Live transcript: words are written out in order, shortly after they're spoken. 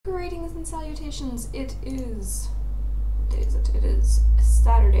Greetings and salutations. It is, what day is it? It is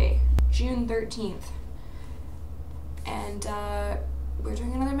Saturday, June 13th. And we're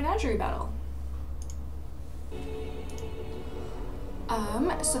doing another Menagerie battle.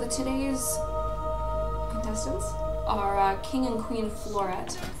 So today's contestants are King and Queen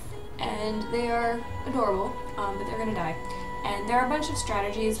Floret, and they are adorable, but they're gonna die. And there are a bunch of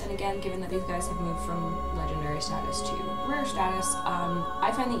strategies, and again, given that these guys have moved from legendary status to rare status,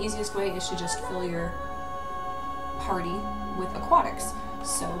 I find the easiest way is to just fill your party with aquatics.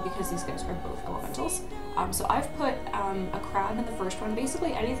 So, because these guys are both elementals. So I've put a crab in the first one.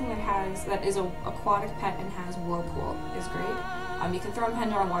 Basically anything that is an aquatic pet and has whirlpool is great. You can throw in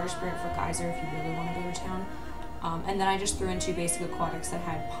Pendor and Water Spirit for Geyser if you really want to go to town. And then I just threw in two basic aquatics that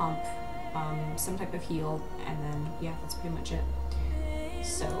had pump, some type of heal, and then, yeah, that's pretty much it.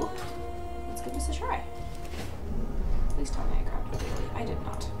 So, let's give this a try. Please tell me I grabbed it daily. I did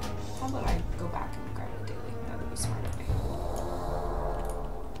not. How about I go back and grab it daily? That would be smart of me.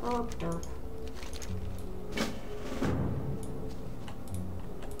 Derp, derp.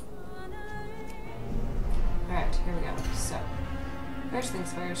 Alright, here we go. So, first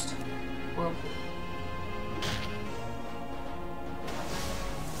things first, whirlpool.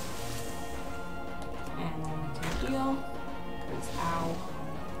 And then we can heal, because ow.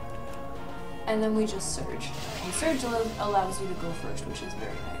 And then we just surge. And surge allows you to go first, which is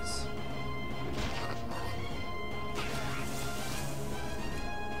very nice.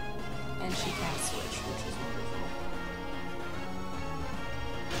 And she can't switch, which is wonderful.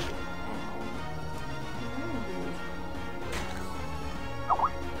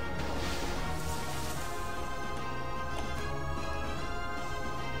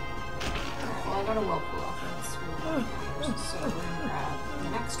 I got a whirlpool off of this really matters, so we're gonna grab the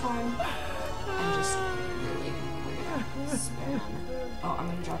next one and just really we're gonna spam. Oh, I'm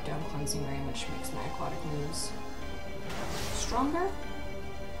gonna drop down Cleansing Rain, which makes my aquatic moves stronger.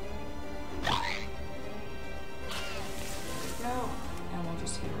 There we go, and we'll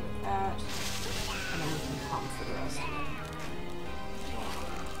just hit her with that, and then we can pump for the rest of it.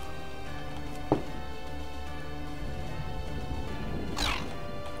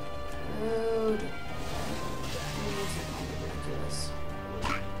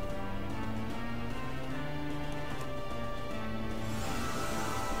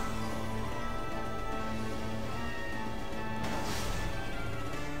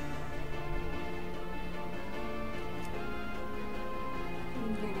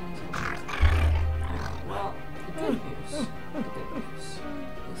 Well, the good news is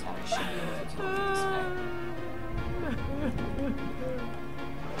that I should be able to kill them this way.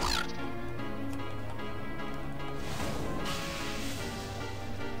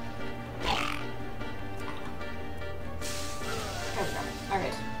 There we go.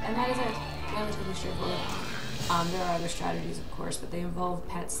 Alright, and that is it. Relatively straightforward. There are other strategies, of course, but they involve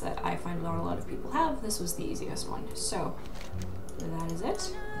pets that I find not a lot of people have. This was the easiest one. So, that is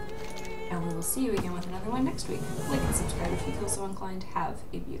it. And we will see you again with another one next week. Like and subscribe if you feel so inclined. Have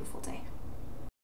a beautiful day.